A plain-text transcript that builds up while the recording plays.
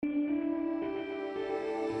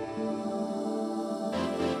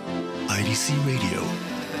Blues-IDC Radio,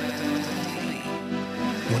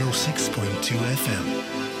 106.2 FM.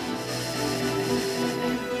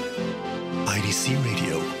 IDC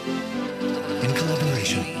Radio, in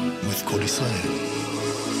collaboration with Kol Israel.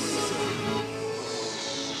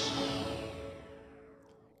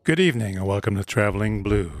 Good evening and welcome to Traveling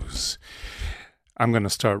Blues. I'm going to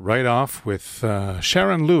start right off with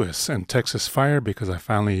Sharon Lewis and Texas Fire because I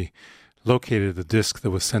finally located the disc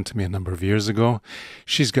that was sent to me a number of years ago.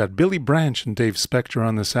 She's got Billy Branch and Dave Spector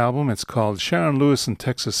on this album. It's called Sharon Lewis and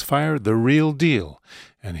Texas Fire, The Real Deal.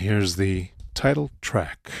 And here's the title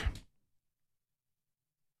track.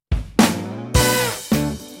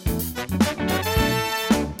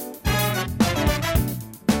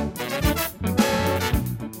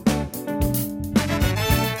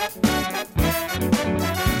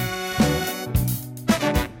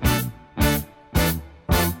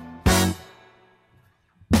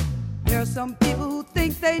 Some people who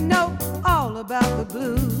think they know all about the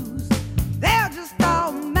blues. They're just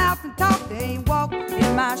all mouth and talk, they ain't walked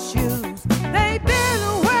in my shoes. They been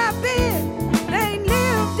where I've been, they ain't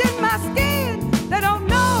lived in my skin. They don't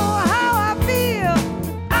know how I feel.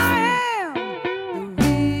 I am the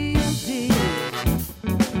real deal.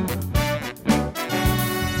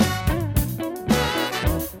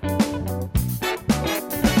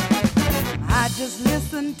 I just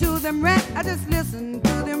listen to them rant, I just listen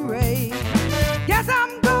to them rave. Guess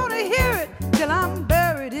I'm gonna hear it till I'm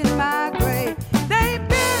buried in my grave. They've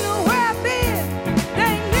been where I've been, they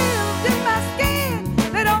ain't lived in my skin.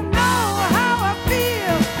 They don't know how I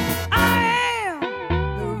feel. I am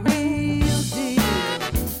the real deal.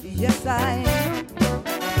 Yes, I am.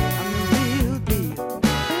 I'm the real deal.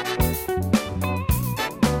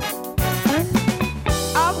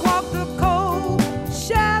 I've walked the cold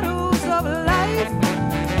shadows of life.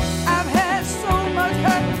 I've had so much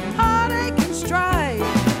hurt, heartache and strife.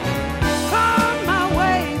 Found my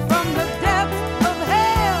way from the depths of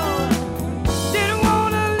hell. Didn't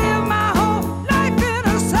want to live my whole life in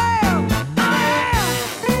a cell. I am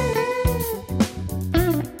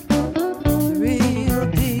the real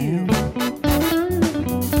deal.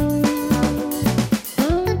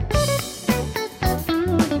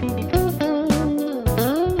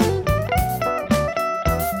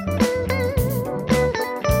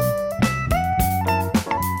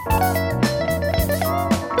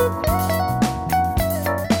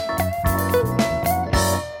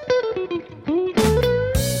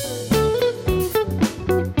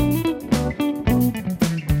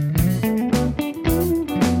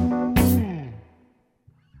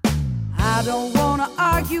 I don't wanna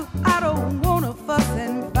argue, I don't wanna fuss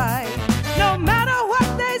and fight. No matter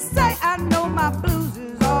what they say, I know my blues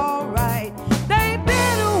is alright. They've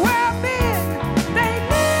been where I've been, they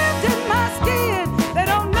lived in my skin. They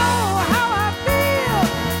don't know how I feel.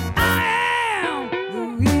 I am the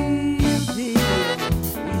real deal.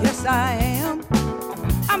 Yes, I am.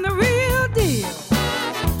 I'm the real deal.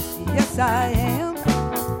 Yes, I am.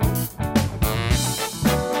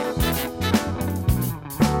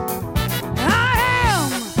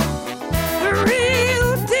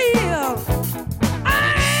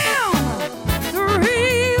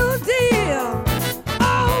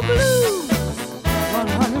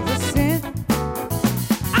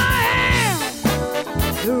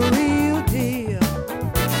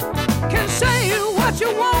 You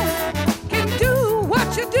want, can do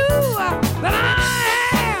what you do, but I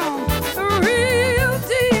am the real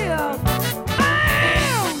deal. I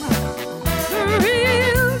am the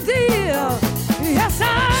real deal. Yes, I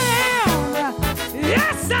am.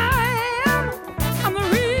 Yes, I am. I'm the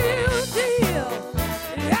real deal.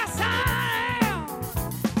 Yes, I am.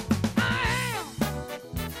 I am.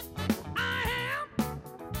 I am.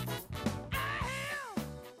 I am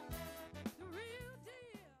the real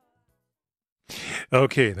deal.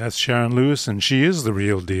 Okay, that's Sharon Lewis, and she is the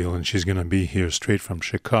real deal, and she's going to be here straight from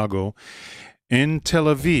Chicago in Tel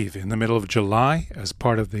Aviv in the middle of July as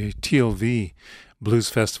part of the TLV Blues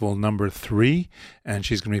Festival number 3, and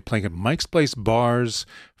she's going to be playing at Mike's Place Bars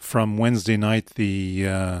from Wednesday night,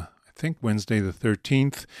 I think Wednesday the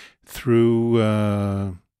 13th, through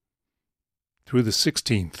the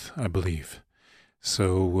 16th, I believe.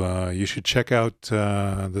 So you should check out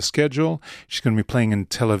the schedule. She's going to be playing in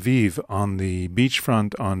Tel Aviv on the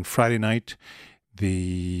beachfront on Friday night,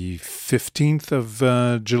 the 15th of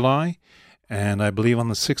July. And I believe on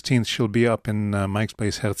the 16th she'll be up in Mike's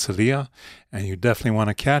Place, Herzliya. And you definitely want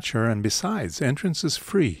to catch her. And besides, entrance is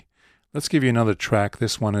free. Let's give you another track.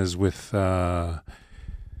 This one is with Dave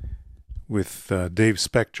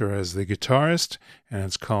Spector as the guitarist. And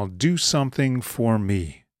it's called Do Something For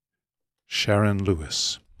Me. Sharon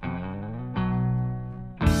Lewis.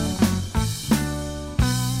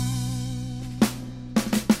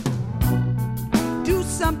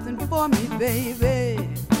 something for me, baby.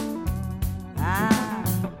 I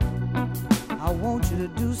want you to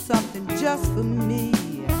do something just for me.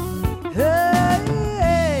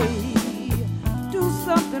 Hey, do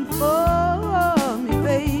something for me,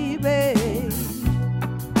 baby.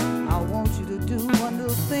 I want you to do one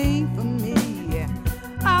little thing for me.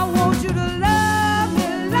 I want you to love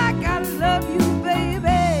me like I love you,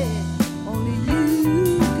 baby. Only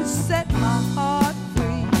you can set my heart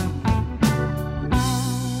free.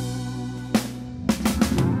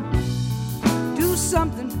 Do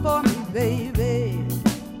something for me, baby.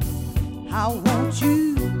 I want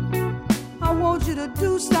you to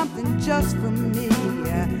do something just for me.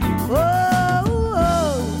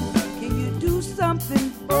 Oh, can you do something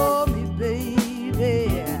for me,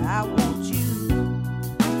 baby? I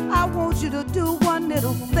want you to do one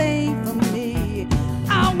little thing for me.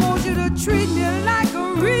 I want you to treat me like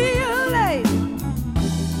a real lady.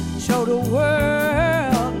 Show the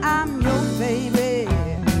world I'm your baby.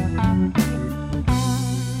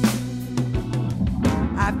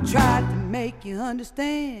 I've tried to make you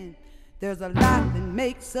understand there's a lot that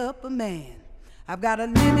makes up a man. I've got a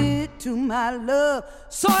limit to my love.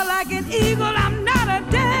 Soar like an eagle, I'm not a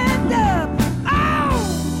dead dove.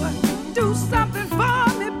 Oh, do something for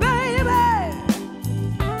me, baby.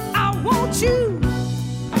 I want you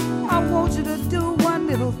to do one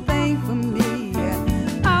little thing for me.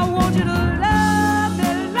 I want you to love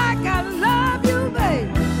me like I love you,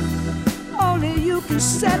 baby. Only you can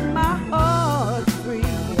set my heart free.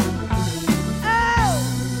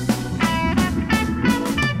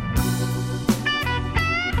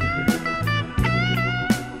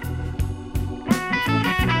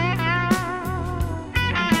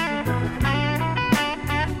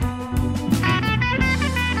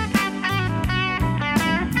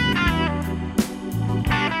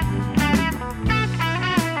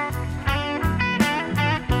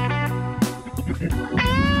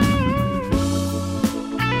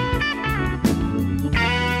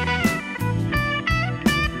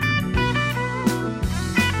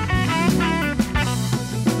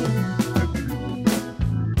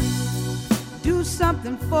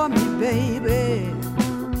 Something for me, baby.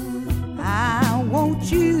 I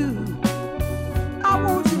want you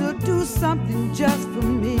to do something just for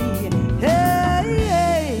me.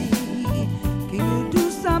 Hey, can you do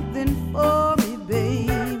something for me,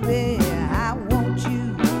 baby?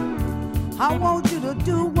 I want you to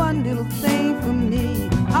do one little thing for me.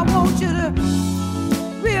 I want you to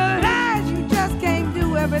realize you just can't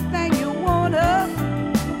do everything you want to.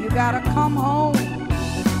 You gotta come home.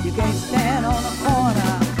 You can't stand on a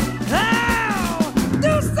corner. Oh,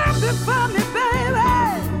 do something for me, baby.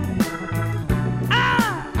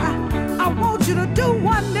 I want you to do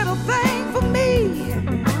one little thing for me.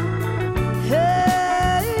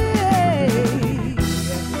 Hey,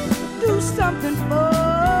 do something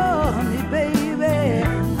for me, baby.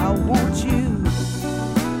 I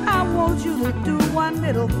want you to do one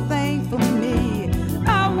little thing for me.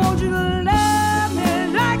 I want you to love me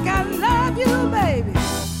like I love you, baby.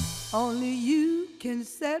 Only you can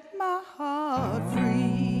set my heart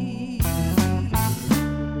free.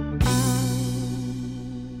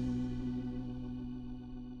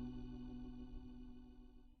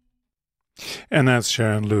 And that's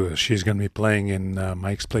Sharon Lewis. She's going to be playing in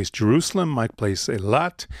Mike's Place Jerusalem, Mike's Place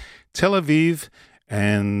Eilat, Tel Aviv,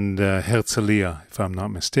 and Herzliya, if I'm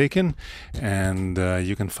not mistaken. And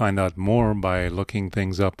you can find out more by looking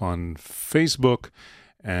things up on Facebook.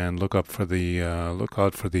 And look out for the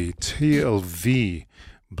TLV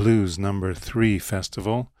Blues No. 3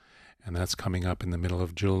 Festival, and that's coming up in the middle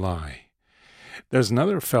of July. There's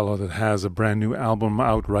another fellow that has a brand new album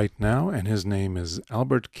out right now, and his name is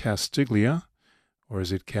Albert Castiglia, or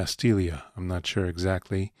is it Castilia? I'm not sure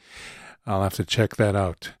exactly. I'll have to check that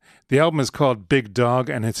out. The album is called Big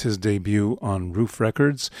Dog, and it's his debut on Roof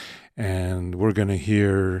Records, and we're going to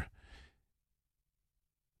hear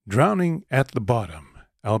Drowning at the Bottom.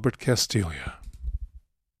 Albert Castiglia.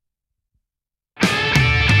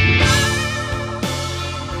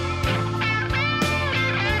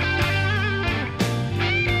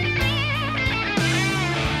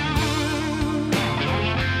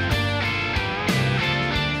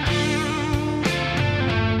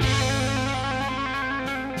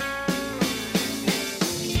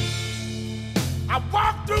 I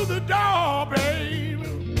walk through the door, babe.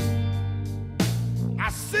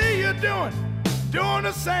 I see you doing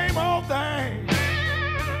the same old thing.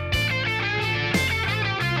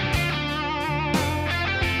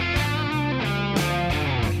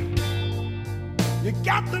 You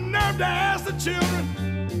got the nerve to ask the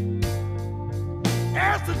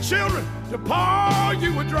children to pour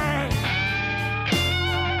you a drink.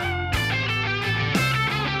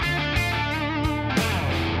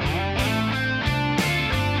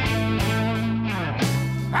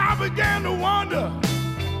 began to wonder,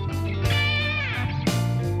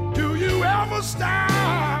 do you ever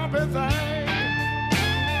stop and think?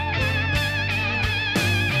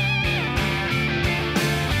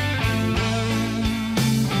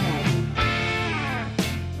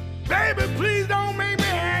 Baby, please don't make me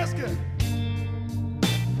ask you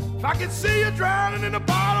if I can see you drowning in the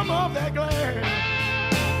bottom of that glass.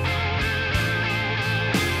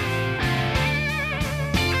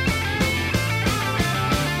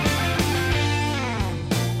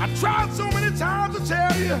 I tried so many times to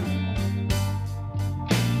tell you,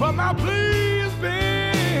 but my plea has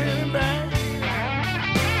been in vain.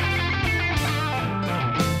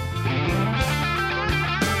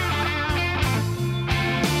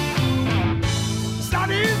 It's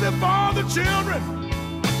not easy for the children.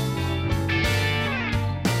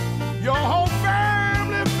 Your whole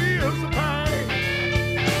family feels the pain.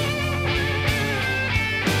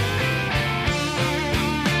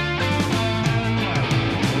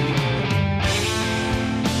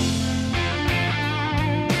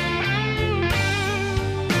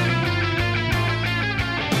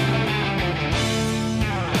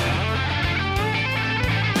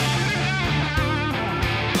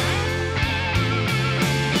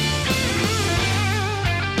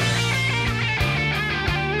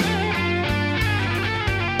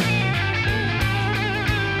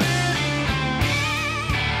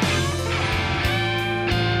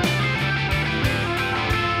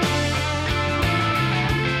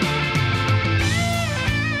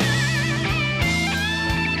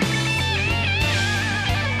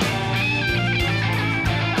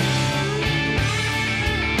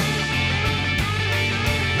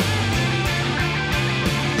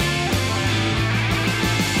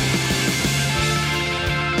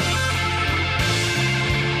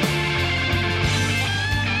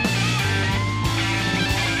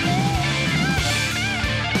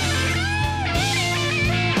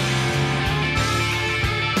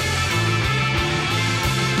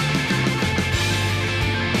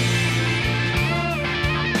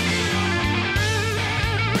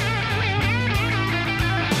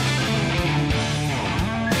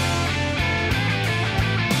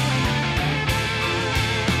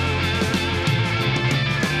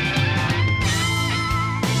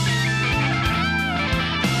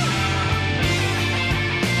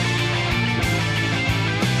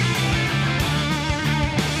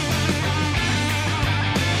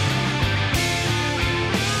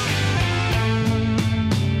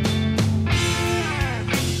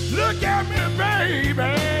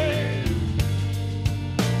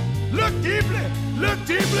 Look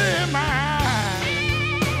deeply in my eyes.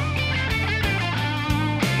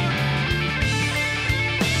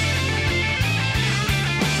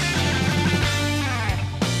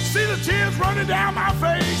 See the tears running down my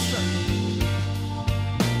face.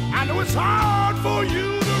 I know it's hard for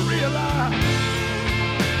you to realize.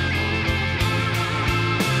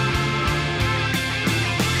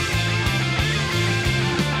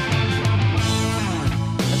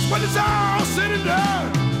 That's when it's all said and done.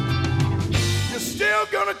 Still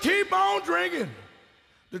gonna keep on drinking.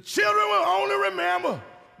 The children will only remember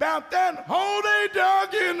about that hole they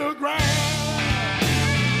dug in the ground.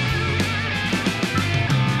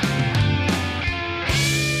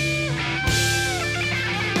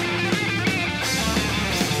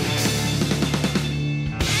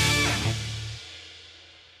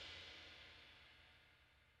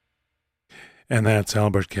 And that's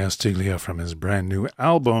Albert Castiglia from his brand new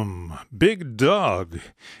album, Big Dog.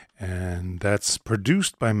 And that's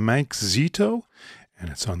produced by Mike Zito,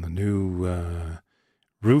 and it's on the new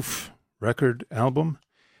Roof record album.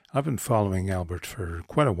 I've been following Albert for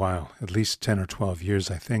quite a while, at least 10 or 12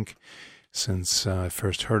 years, I think, since I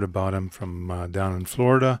first heard about him from down in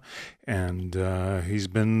Florida. And he's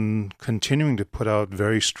been continuing to put out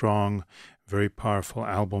very strong, very powerful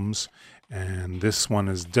albums, and this one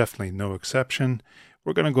is definitely no exception.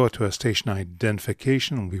 We're going to go to a station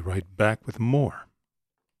identification, and we'll be right back with more.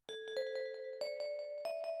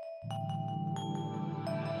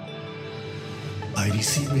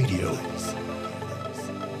 IDC Radio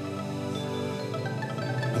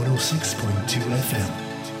 106.2 FM.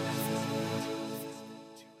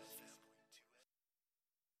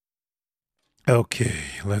 Okay,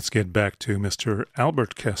 let's get back to Mr.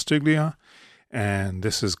 Albert Castiglia, and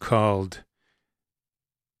this is called,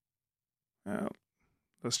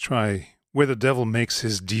 let's try Where the Devil Makes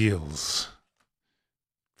His Deals,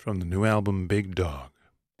 from the new album Big Dog.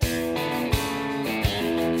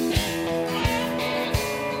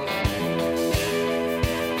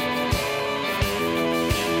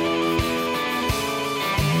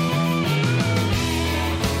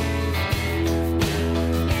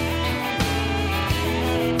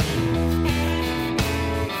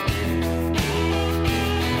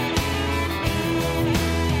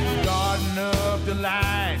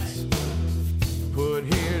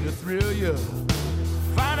 here to thrill you.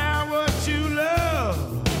 Find out what you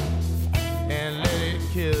love and let it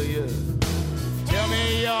kill you. Tell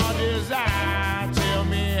me your desire, tell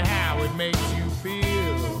me how it makes you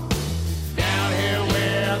feel. Down here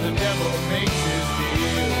where the devil makes his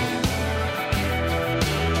deal.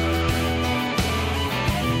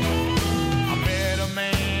 I met a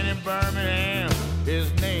man in Birmingham,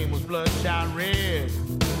 his name was Bloodshot Red.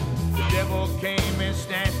 The devil came and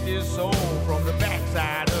snatched his soul from the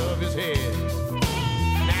backside of his head.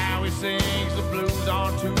 Now he sings the blues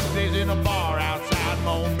on Tuesdays in a bar outside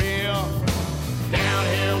Mobile. Down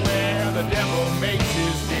here where the devil makes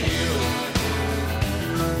his deal.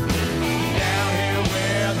 Down here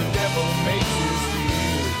where the devil makes his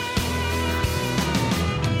deal.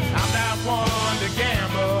 I'm not one to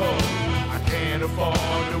gamble, I can't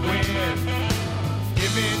afford to win.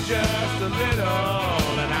 Give me just a little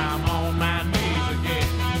and I'm on my knees again.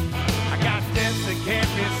 I got debts that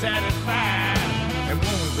can't be satisfied and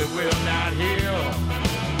wounds that will not heal.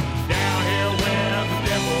 Down here where the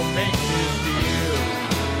devil makes his deal.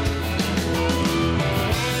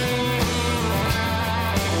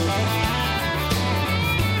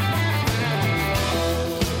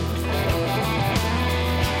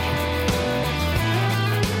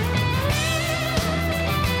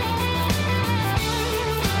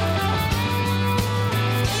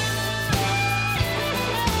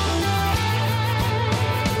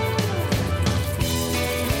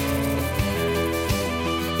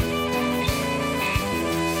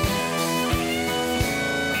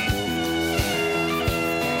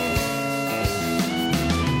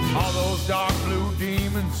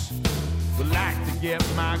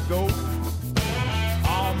 Get my goat.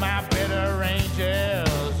 All my better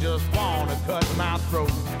angels just wanna cut my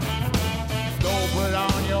throat. Go put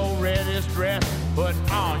on your reddest dress, put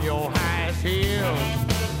on your highest heels,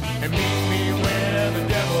 and meet me where the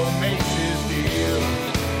devil makes his deal.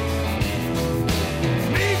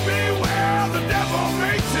 Meet me where the devil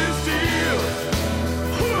makes his deal.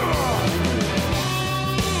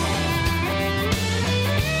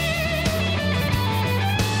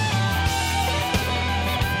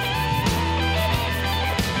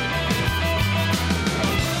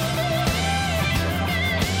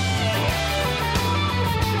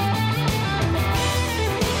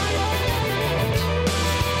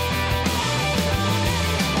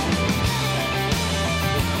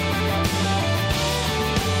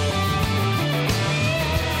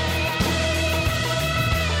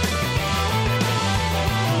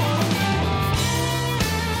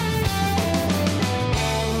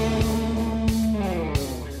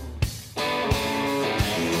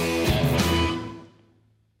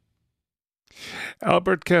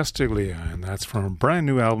 Albert Castiglia, and that's from a brand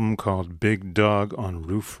new album called Big Dog on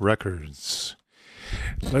Roof Records.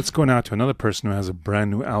 Let's go now to another person who has a brand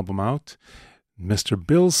new album out, Mr.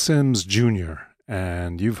 Bill Sims Jr.,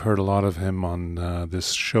 and you've heard a lot of him on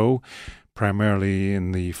this show, primarily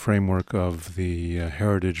in the framework of the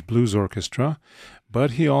Heritage Blues Orchestra,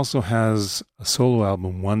 but he also has a solo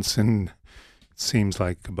album once in, it seems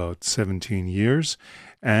like, about 17 years,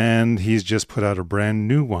 and he's just put out a brand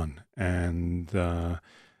new one. And I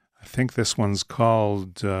think this one's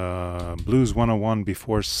called Blues 101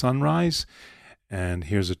 Before Sunrise. And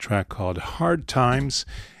here's a track called Hard Times.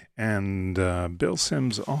 And Bill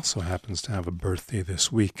Sims also happens to have a birthday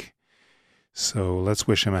this week. So let's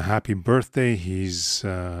wish him a happy birthday. He's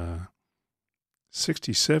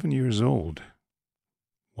 67 years old.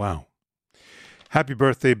 Wow. Happy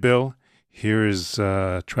birthday, Bill. Here is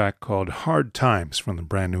a track called Hard Times from the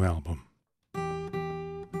brand new album.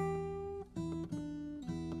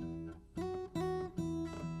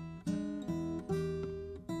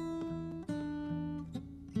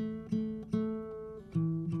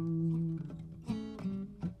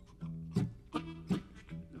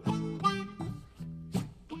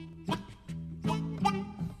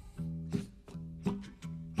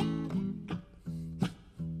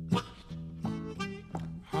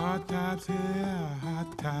 Hard times here,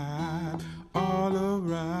 hard times all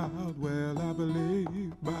around. Well, I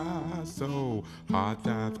believe my soul. Hard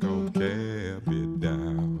times gon' carry me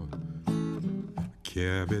down,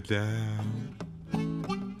 carry me down,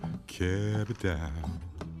 carry me down.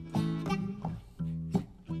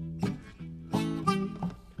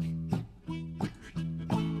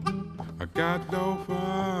 I got no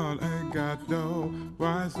fun, ain't got no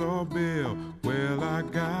rice or bill. Well, I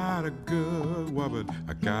got a good woman,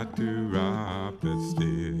 I got to rob it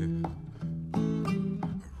still.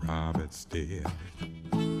 Rob it still.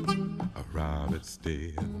 Rob it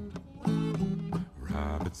still.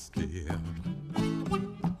 Rob it still.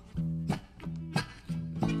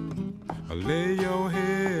 Lay your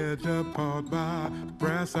head bed upon my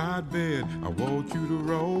brass-eyed bed. I want you to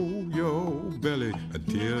roll your belly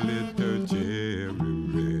until it turns cherry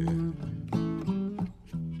red.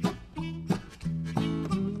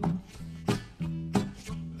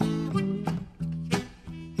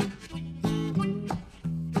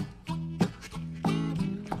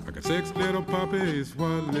 I got 6 little puppies,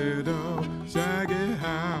 1 little shaggy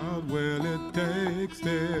hound. Well, it takes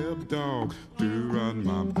them dogs to run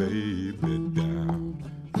my baby down.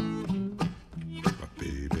 My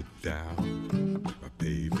baby down, my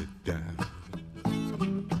baby down,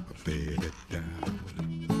 my baby down,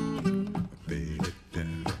 my baby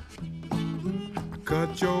down. I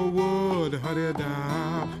cut your wood, honey,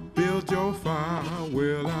 down, build your fire.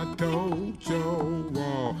 Well, I told your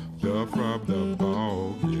wall, from the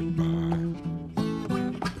boggy by,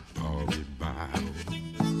 the boggy by.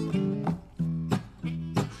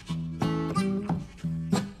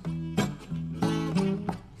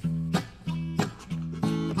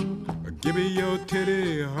 Give me your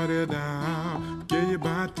titty, honey, now. Give you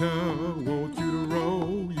my tongue. Want you to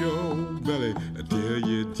roll your belly until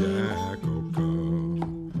you jackal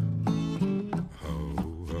come. Ho,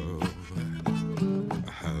 ho, ho,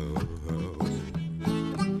 ho,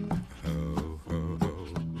 ho, ho, ho.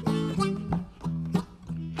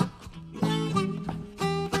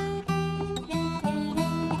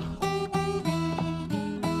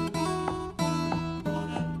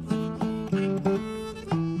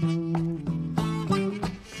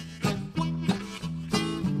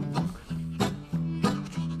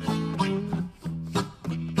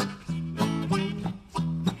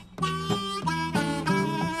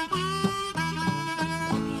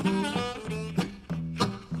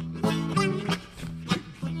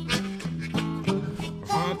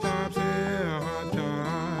 Hard times here, hard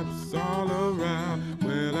times all around.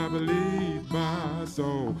 Well, I believe my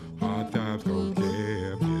soul. Hard times gon'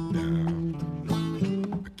 carry me down.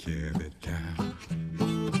 I carry it down.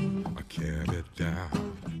 I carry it down.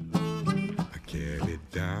 I carry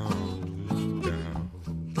it down, down,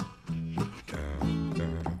 down,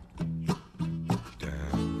 down,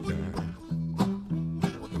 down, down.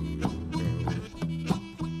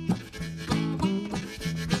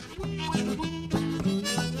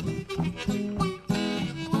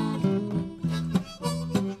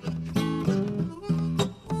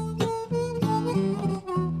 Ooh,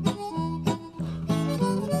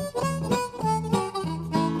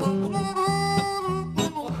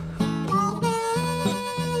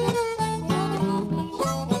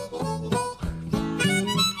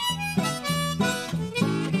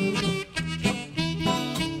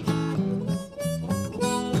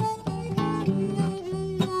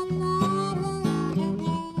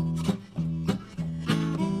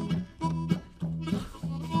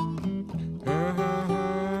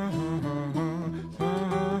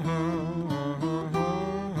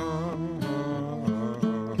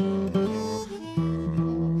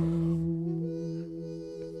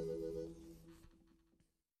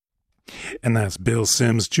 And that's Bill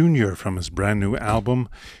Sims Jr. from his brand new album,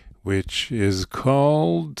 which is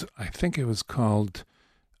called, I think it was called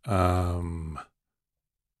Blues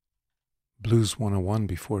 101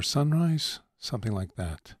 Before Sunrise, something like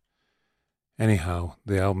that. Anyhow,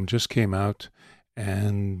 the album just came out,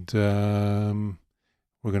 and we're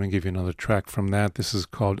going to give you another track from that. This is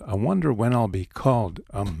called I Wonder When I'll Be Called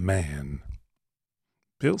a Man.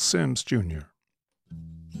 Bill Sims Jr.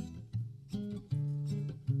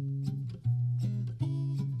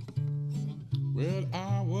 well,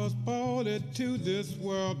 I was born into this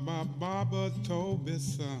world, my mama told me,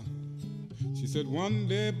 son. She said, one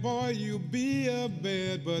day, boy, you'll be a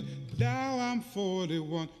man, but now I'm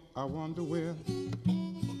 41. I wonder when,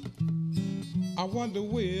 I wonder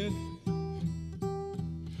when,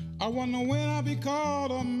 I wonder when I'll be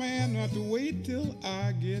called a man. I have to wait till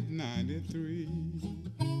I get 93.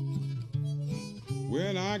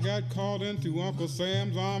 When I got called into Uncle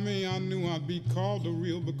Sam's army, I knew I'd be called a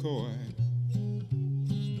real McCoy.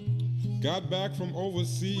 Got back from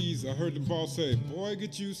overseas, I heard the boss say, boy,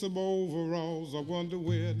 get you some overalls. I wonder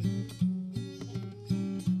when,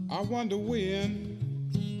 I wonder when,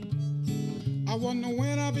 I wonder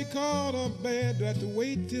when I'll be called a bad. Do I have to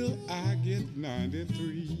wait till I get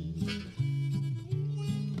 93?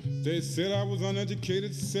 They said I was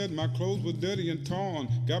uneducated, said my clothes were dirty and torn.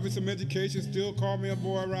 Got me some education, still call me a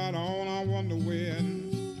boy right on. I wonder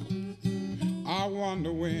when, I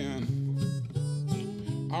wonder when,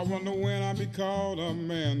 I wonder when I'll be called a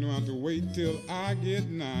man. Do I have to wait till I get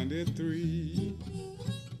 93?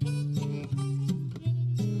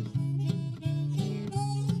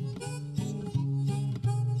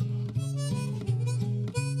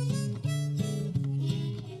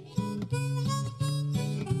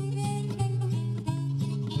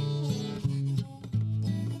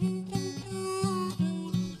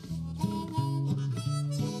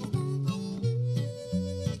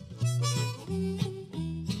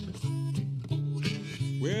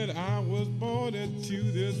 When I was born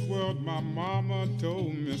into this world, my mama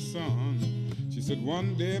told me, son, she said,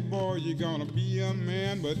 one day, boy, you're gonna be a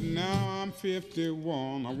man, but now I'm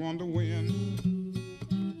 51. I wonder when,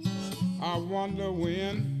 I wonder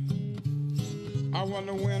when, I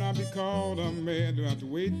wonder when I'll be called a man. Do I have to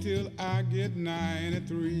wait till I get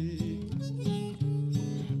 93?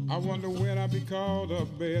 I wonder when I'll be called a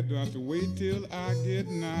man. Do I have to wait till I get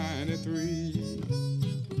 93?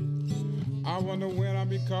 I wonder when I'll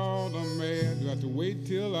be called a man. Do I have to wait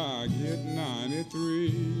till I get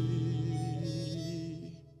 93?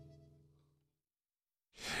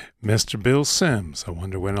 Mr. Bill Sims, I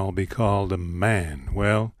wonder when I'll be called a man.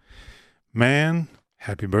 Well, man,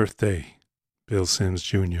 happy birthday, Bill Sims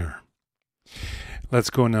Jr. Let's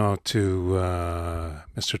go now to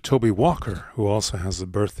Mr. Toby Walker, who also has a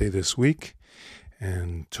birthday this week.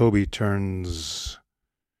 And Toby turns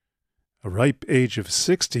a ripe age of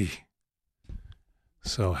 60.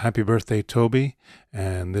 So happy birthday, Toby.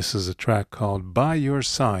 And this is a track called By Your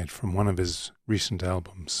Side from one of his recent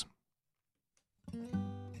albums.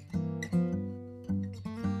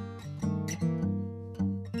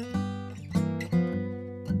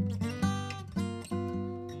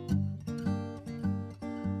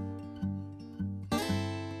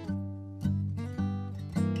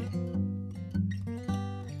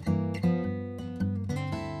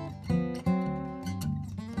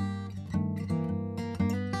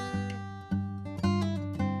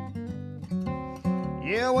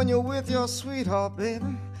 Yeah, when you're with your sweetheart, baby,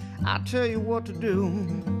 I tell you what to do.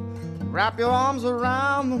 Wrap your arms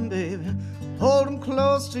around them, baby. Hold them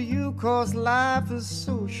close to you, 'cause life is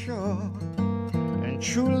so short and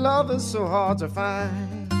true love is so hard to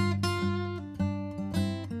find.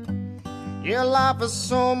 Yeah, life is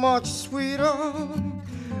so much sweeter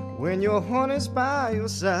when your honey's by your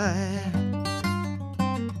side.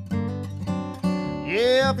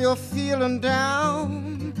 Yeah, if you're feeling down,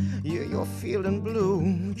 you're feeling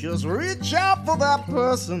blue, just reach out for that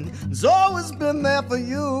person who's always been there for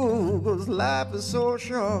you, 'cause life is so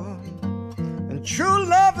short and true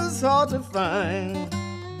love is hard to find.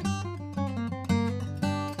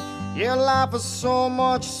 Yeah, life is so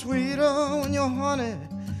much sweeter when your honey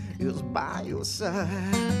is by your side.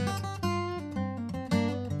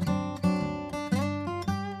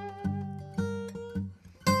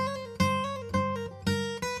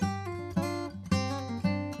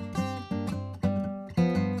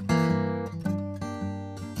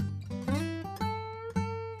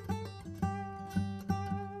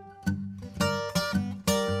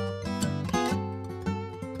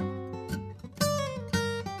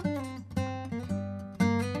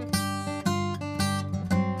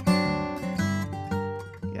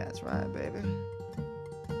 That's right, baby.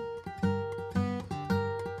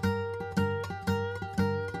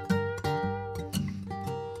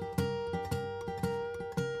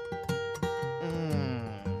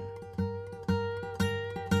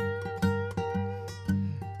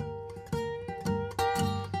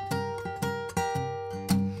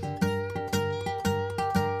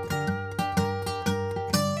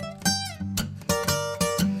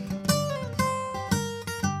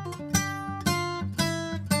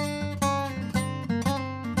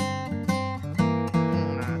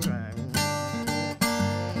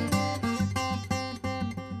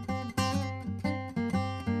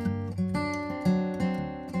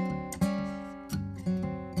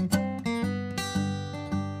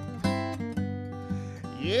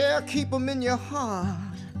 Yeah, keep them in your heart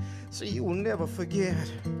so you will never forget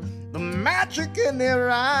the magic in their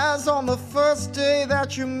eyes on the first day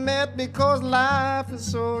that you met, because life is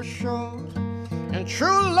so short and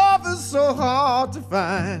true love is so hard to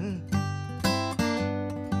find.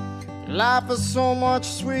 Life is so much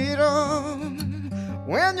sweeter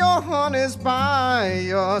when your honey's by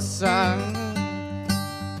your side.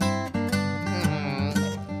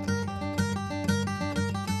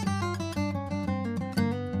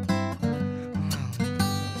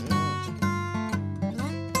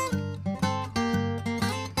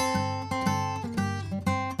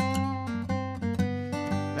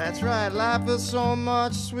 That's right, life is so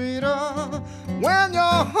much sweeter when your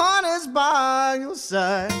honey's by your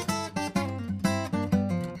side.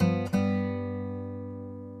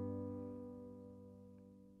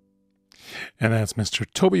 And that's Mr.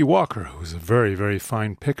 Toby Walker, who's a very, very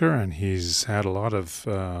fine picker, and he's had a lot of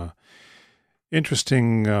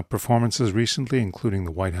interesting performances recently, including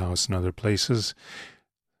the White House and other places.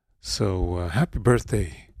 So happy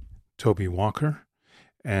birthday, Toby Walker.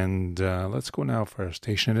 And let's go now for our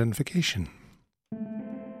station identification.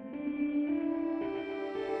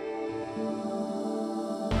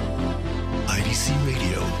 IDC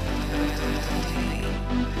Radio.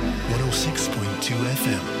 106.2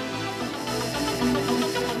 FM.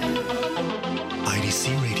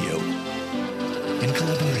 IDC Radio. In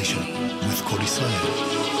collaboration with Kol Israel.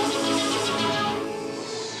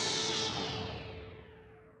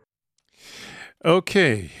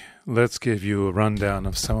 Okay, let's give you a rundown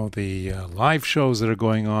of some of the live shows that are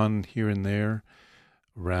going on here and there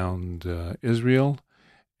around Israel.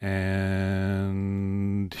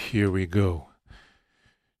 And here we go.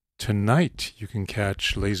 Tonight you can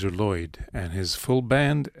catch Laser Lloyd and his full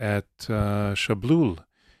band at Shablul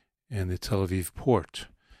in the Tel Aviv port.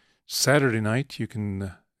 Saturday night you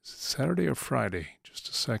can... Saturday or Friday? Just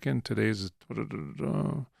a second. Today's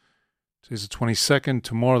the 22nd,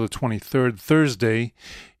 tomorrow the 23rd. Thursday,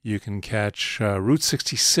 you can catch Route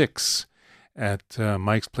 66 at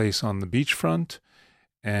Mike's Place on the beachfront.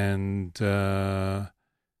 And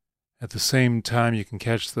at the same time, you can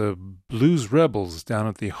catch the Blues Rebels down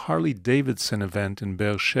at the Harley-Davidson event in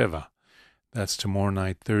Beersheba. That's tomorrow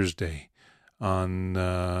night, Thursday. On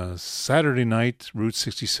Saturday night, Route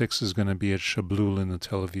 66 is going to be at Shablul in the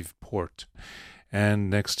Tel Aviv port. And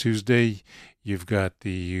next Tuesday, you've got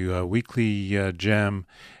the weekly jam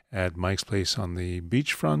at Mike's Place on the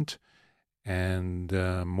beachfront, and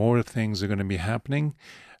more things are going to be happening.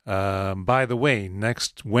 By the way,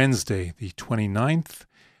 next Wednesday, the 29th,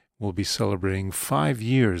 we'll be celebrating 5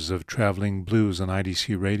 years of Traveling Blues on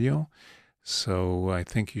IDC Radio. So I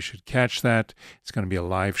think you should catch that. It's going to be a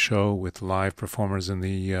live show with live performers in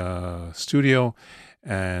the studio,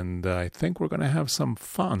 and I think we're going to have some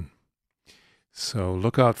fun. So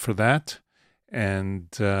look out for that. And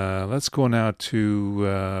let's go now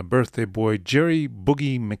to birthday boy Jerry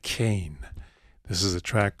Boogie McCain. This is a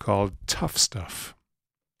track called Tough Stuff.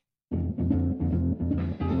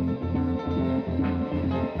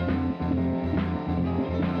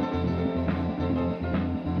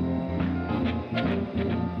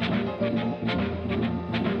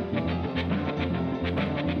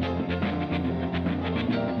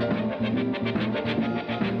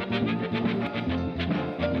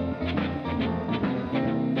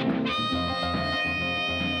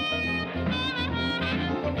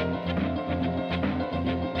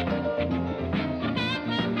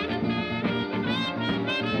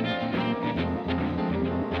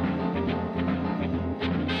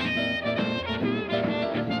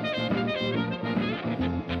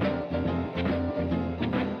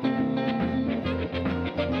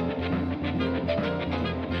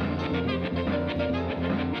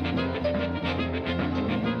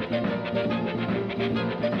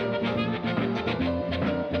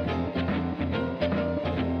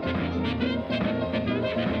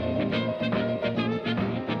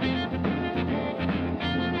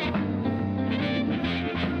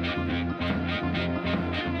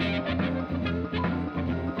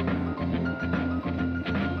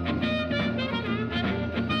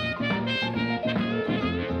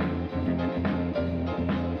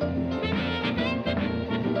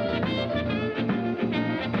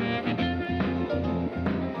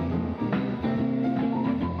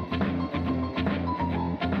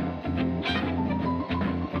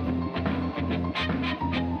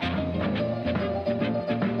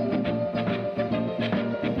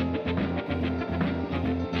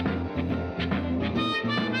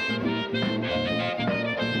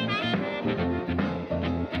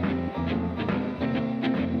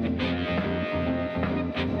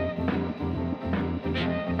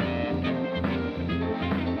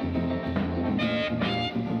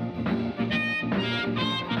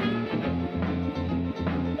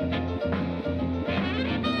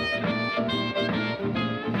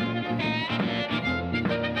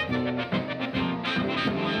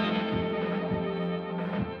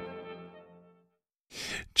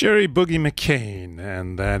 Jerry Boogie McCain,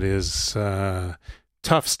 and that is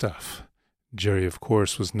Tough Stuff. Jerry, of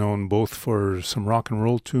course, was known both for some rock and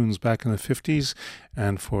roll tunes back in the 50s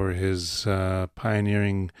and for his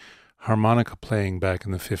pioneering harmonica playing back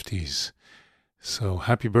in the 50s. So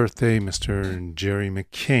happy birthday, Mr. Jerry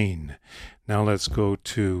McCain. Now let's go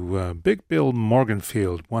to Big Bill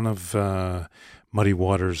Morganfield, one of Muddy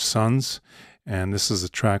Waters' sons. And this is a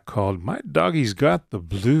track called My Doggy's Got the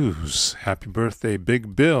Blues. Happy birthday,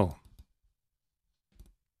 Big Bill.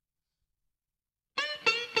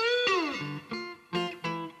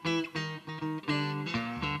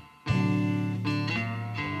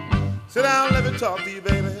 Sit down, let me talk to you,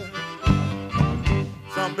 baby.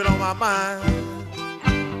 Something on my mind.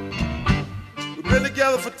 We've been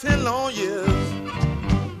together for 10 long years,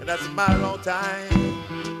 and that's a mighty long time.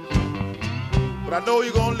 But I know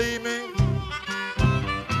you're gonna leave me.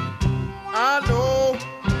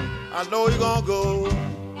 I know you're gonna go.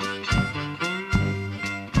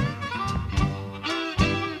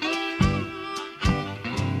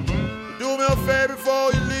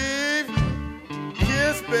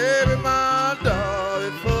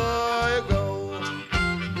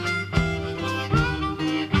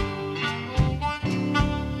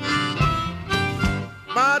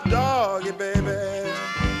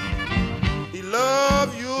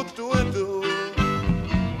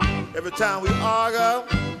 time we argue,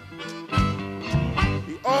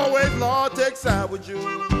 he always, Lord, takes side with you.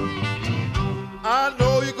 I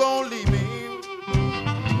know you're gonna leave me,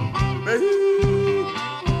 baby.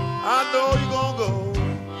 I know you're gonna go.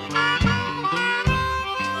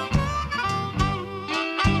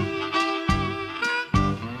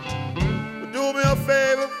 But do me a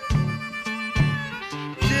favor,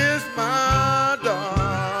 kiss my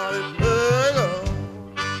darling.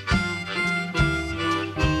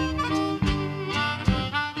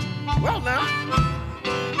 Well now.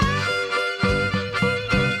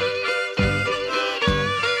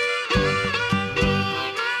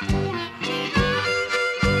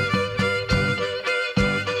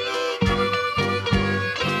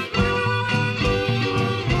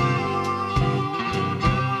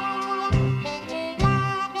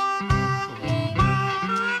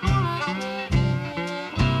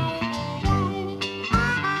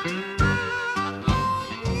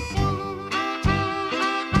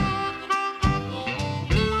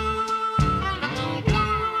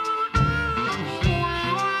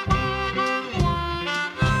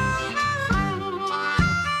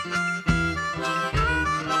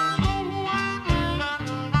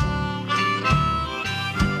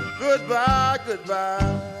 Goodbye,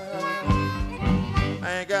 goodbye. I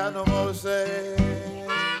ain't got no more to say.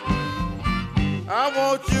 I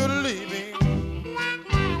want you to leave me.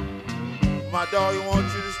 My dog, I want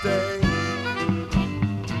you to stay.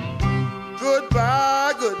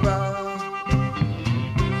 Goodbye, goodbye.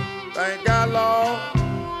 I ain't got long,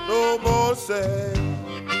 no more to say.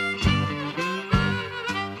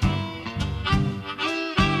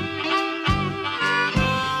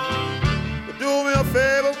 But do me a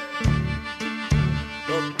favor.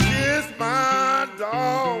 Kiss my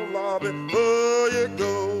dog, Lord, before you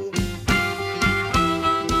go.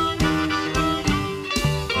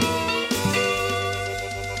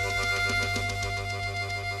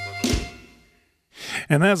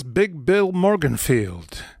 And that's Big Bill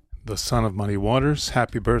Morganfield, the son of Muddy Waters.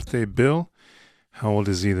 Happy birthday, Bill. How old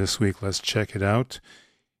is he this week? Let's check it out.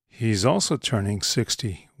 He's also turning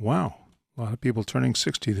 60. Wow, a lot of people turning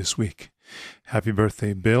 60 this week. Happy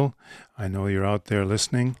birthday, Bill. I know you're out there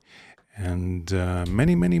listening. And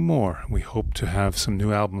many, many more. We hope to have some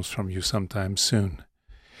new albums from you sometime soon.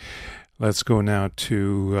 Let's go now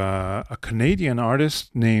to a Canadian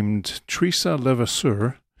artist named Teresa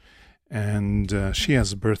Levasseur. And she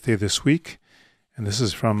has a birthday this week. And this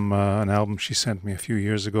is from an album she sent me a few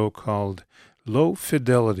years ago called Low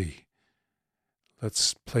Fidelity.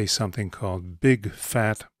 Let's play something called Big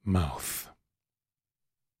Fat Mouth.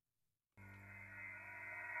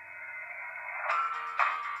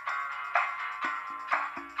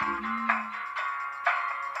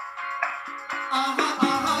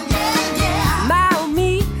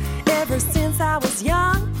 I was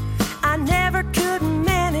young, I never could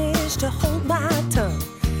manage to hold my tongue.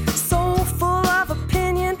 So full of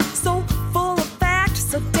opinion, so full of fact,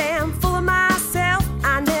 so damn full of myself,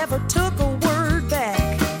 I never took a word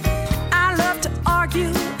back. I love to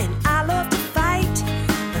argue and I love to fight,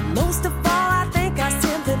 but most of all I think I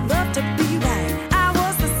simply love to be right. I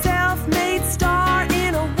was the self-made star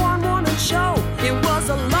in a one-woman show. It was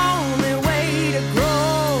a lonely way to grow.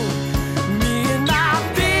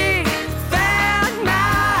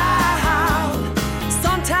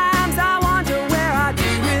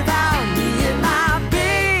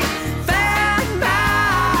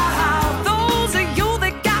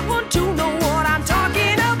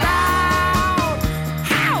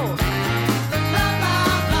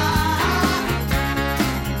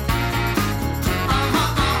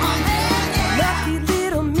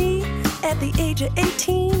 Age of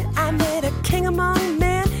 18, I met a king among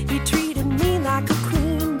men. He treated me like a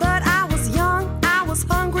queen, but I was young, I was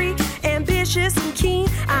hungry, ambitious and keen.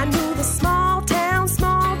 I knew the small town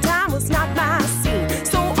was not my scene.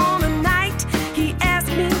 So on a night, he asked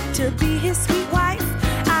me to be his sweet wife.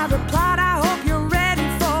 I replied, I hope you're ready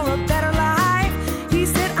for a better life. He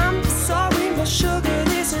said, I'm sorry, but sugar,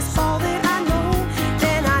 this is all that I know.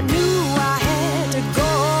 Then I knew I had to go.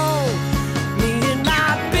 Me and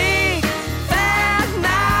my big fat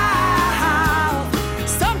mouth.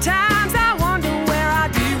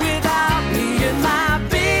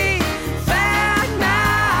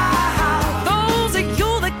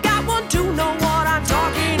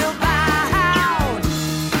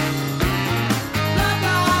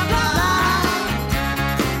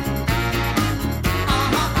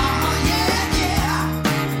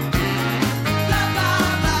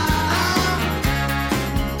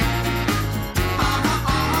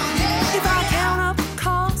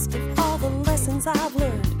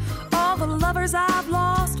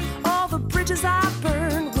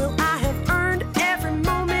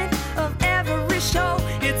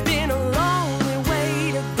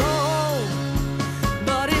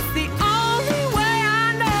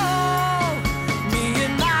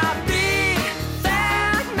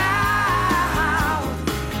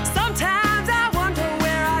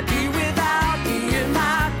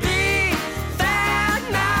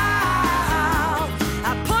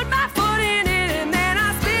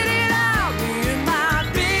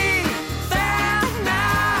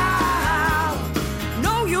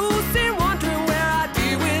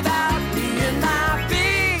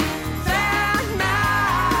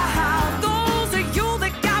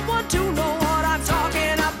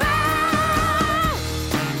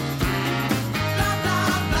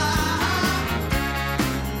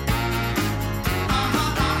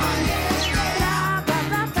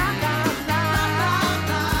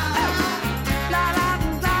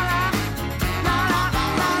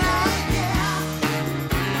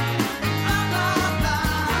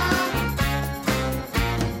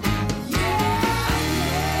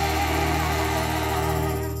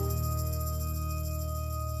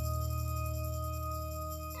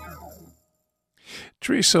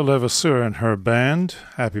 Teresa Levasseur and her band.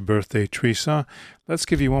 Happy birthday, Teresa. Let's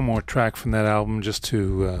give you one more track from that album just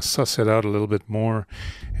to suss it out a little bit more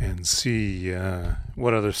and see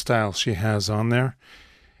what other styles she has on there.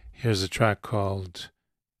 Here's a track called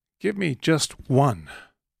Give Me Just One.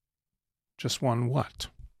 Just one what?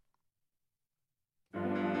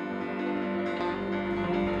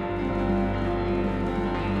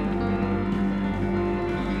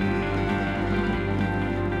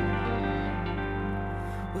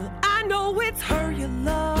 It's her you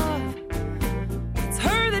love, it's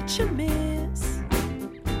her that you miss,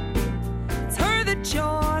 it's her that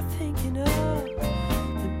you're thinking of.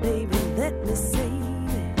 And baby, let me say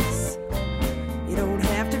this, you don't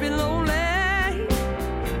have to be lonely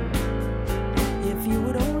if you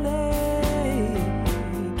would only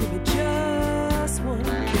give me just one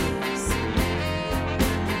kiss.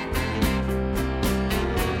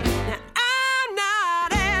 Now I'm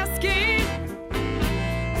not asking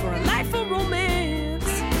for a life of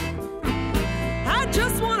romance, I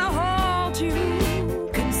just wanna hold you,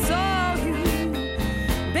 console you.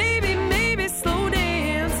 Baby, maybe slow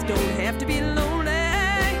dance, don't have to be lonely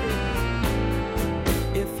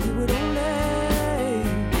if you would only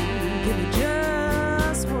give me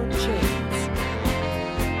just one chance.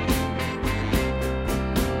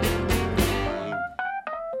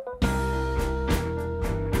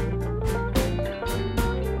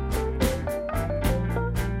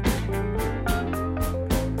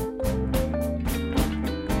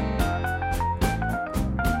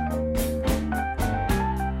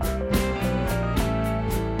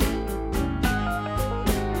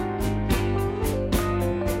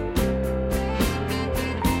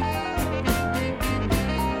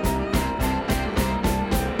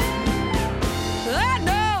 I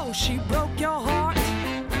know she broke your heart,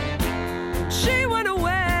 she went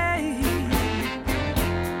away.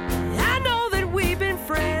 I know that we've been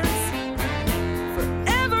friends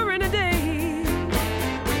forever and a day.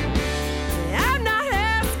 I'm not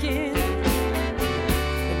asking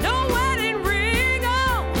no wedding ring,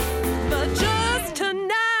 oh, but just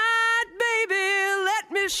tonight, baby,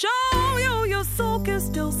 let me show you your soul can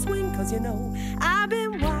still swing. 'Cause you know I've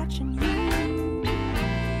been watching you,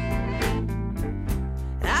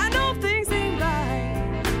 I know things ain't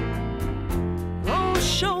right. Oh,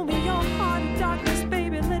 show me your heart in darkness,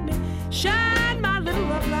 baby. Let me shine my little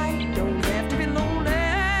love light. Don't have to be lonely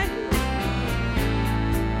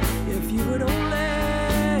if you would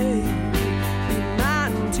only be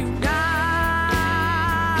mine tonight.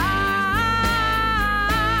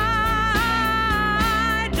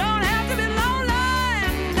 Don't have to be lonely,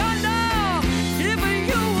 no, no, if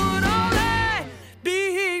you would only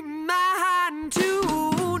be mine tonight.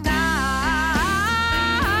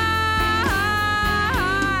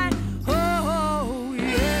 Oh,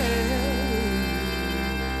 yeah.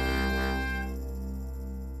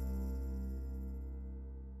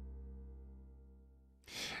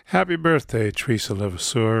 Happy birthday, Teresa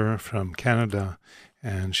Levasseur from Canada.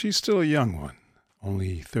 And she's still a young one,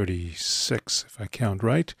 only 36 if I count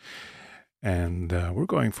right. And we're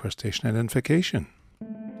going for a station identification.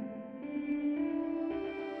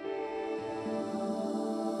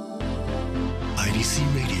 IDC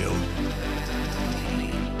Radio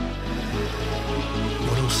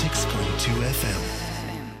 106.2 FM.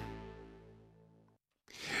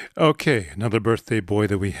 Okay, another birthday boy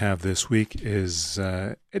that we have this week is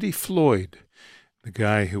Eddie Floyd, the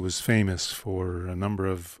guy who was famous for a number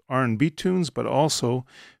of R&B tunes, but also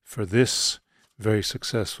for this very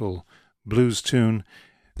successful blues tune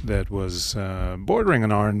that was bordering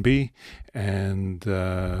on R&B and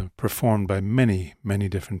performed by many, many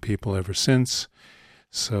different people ever since.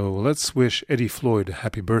 So let's wish Eddie Floyd a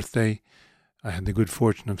happy birthday. I had the good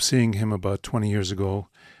fortune of seeing him about 20 years ago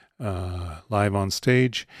live on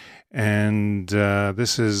stage. And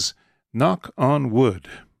this is Knock on Wood.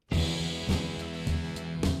 I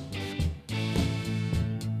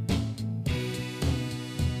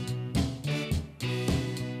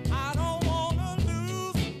don't wanna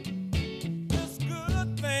lose this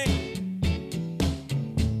good thing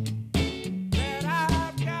that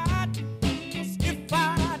I've got. 'Cause if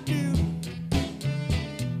I do,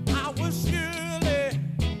 I will surely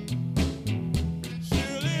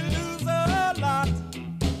lose a lot.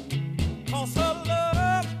 'Cause her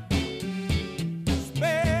love is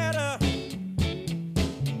bad.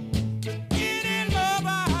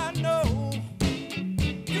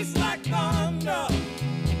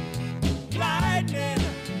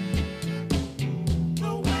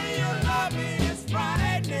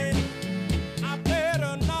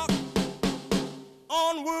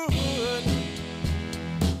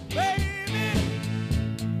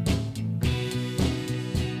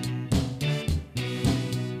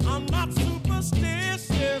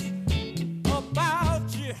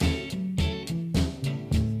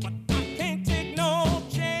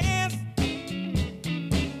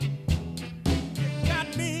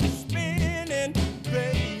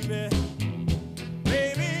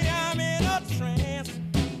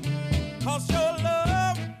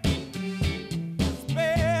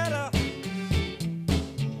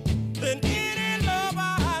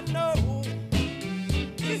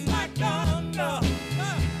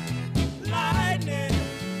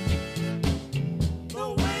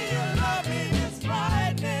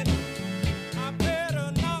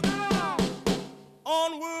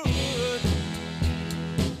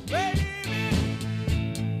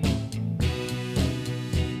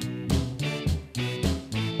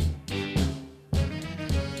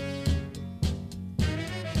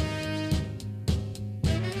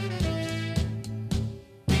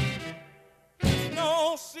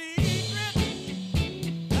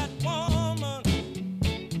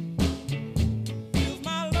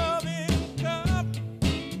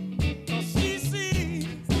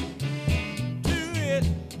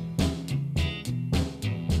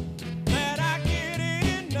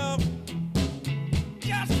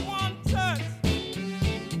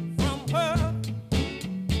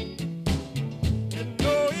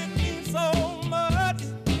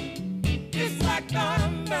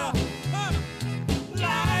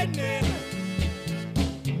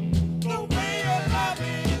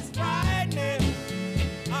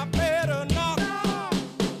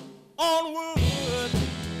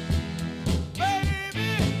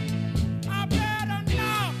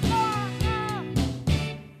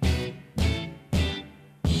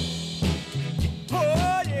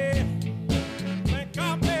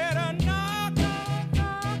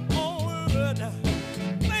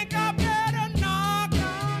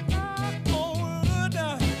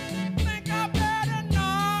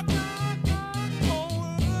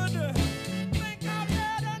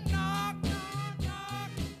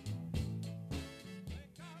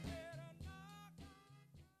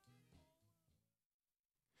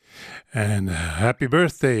 And happy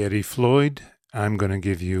birthday, Eddie Floyd. I'm going to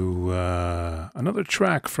give you another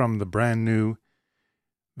track from the brand new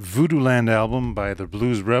Voodoo Land album by the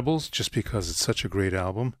Blues Rebels, just because it's such a great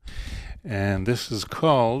album. And this is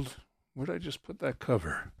called, where did I just put that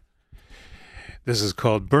cover? This is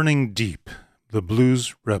called Burning Deep, the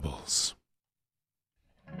Blues Rebels.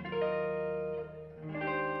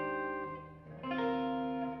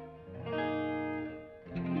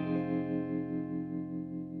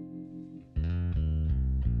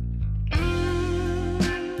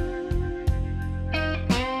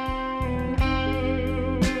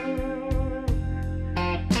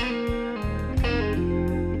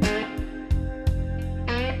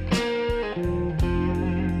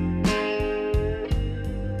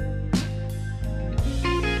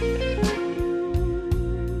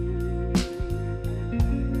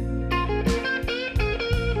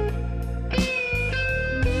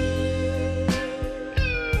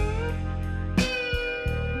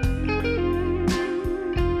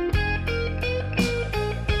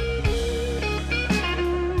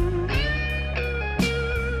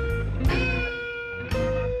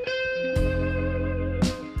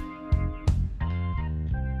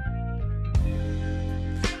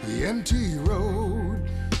 Empty road,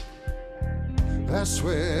 that's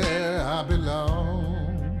where I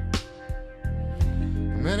belong.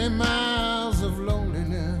 Many miles of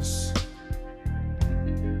loneliness,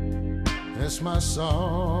 that's my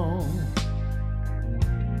song.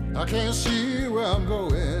 I can't see where I'm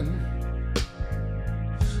going,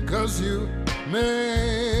 'cause you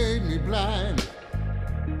made me blind.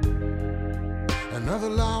 Another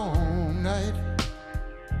long night,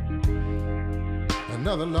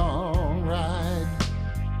 another long ride.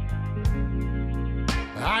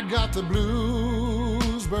 I got the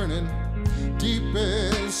blues burning deep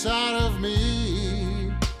inside of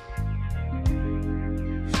me.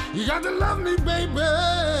 You got to love me, baby,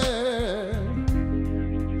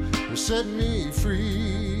 to set me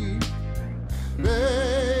free.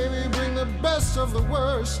 Baby, bring the best of the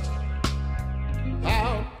worst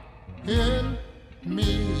out in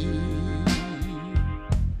me.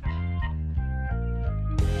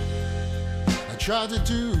 Tried to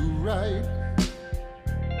do right,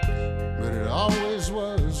 but it always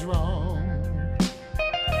was wrong.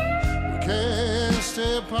 We can't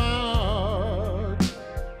stay apart,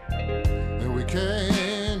 and we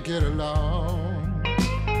can't get along.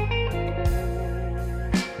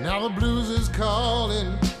 Now the blues is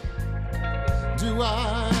calling. Do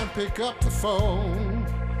I pick up the phone?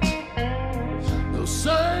 Those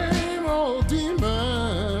same old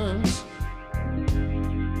demons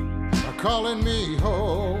calling me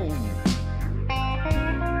home.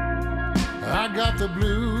 I got the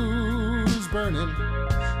blues burning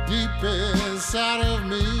deep inside of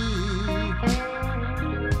me.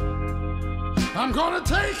 I'm gonna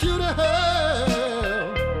take you to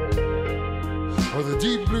hell or the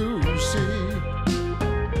deep blue sea.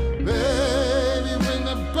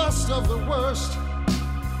 of the worst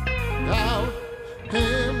out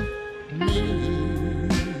in me.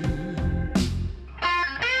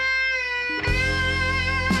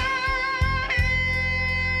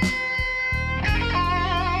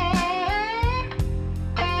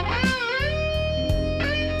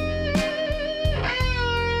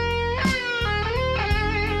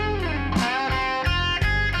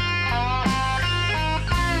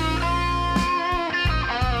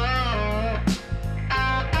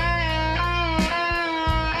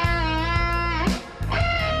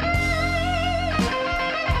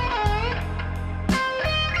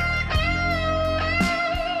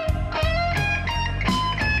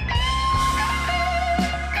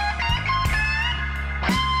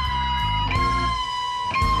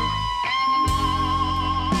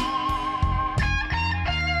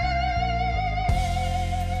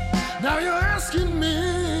 Now you're asking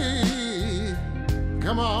me,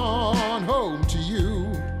 come on home to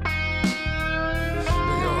you.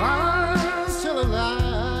 Your eyes tell a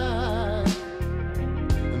lie,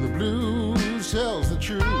 and the blues tells the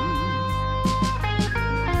truth.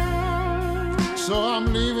 So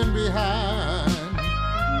I'm leaving behind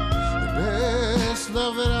the best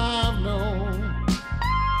love that I've known,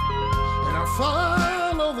 and I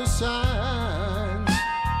follow the signs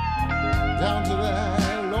down to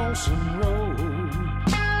that lonesome road.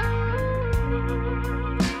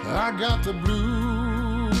 I got the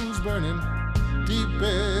blues burning deep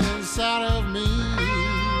inside of me.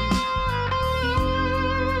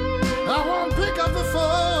 I won't pick up the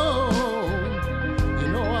phone, you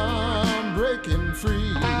know I'm breaking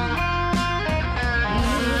free.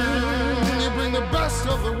 You bring the best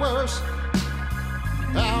of the worst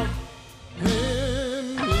out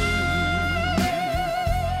in me.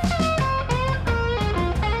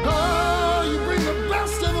 Oh, you bring the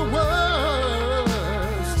best of the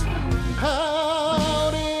worst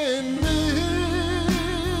out in me.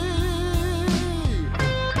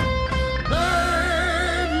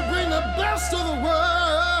 Babe, you bring the best of the worst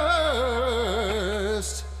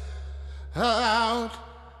out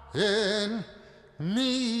in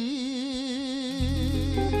me.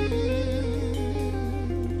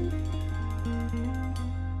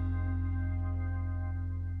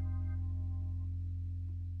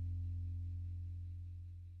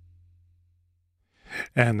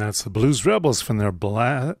 And that's the Blues Rebels from their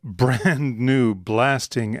brand new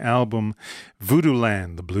blasting album, Voodoo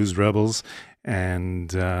Land, the Blues Rebels. And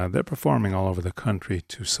they're performing all over the country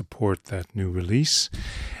to support that new release.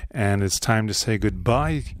 And it's time to say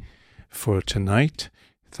goodbye for tonight.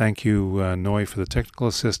 Thank you, Noi, for the technical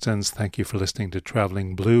assistance. Thank you for listening to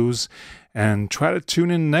Traveling Blues. And try to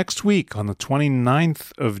tune in next week on the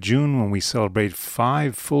 29th of June when we celebrate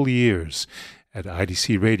 5 full years at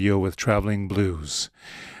IDC Radio with Traveling Blues.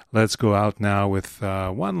 Let's go out now with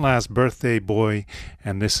one last birthday boy,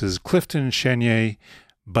 and this is Clifton Chenier,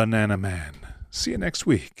 Banana Man. See you next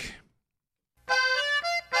week.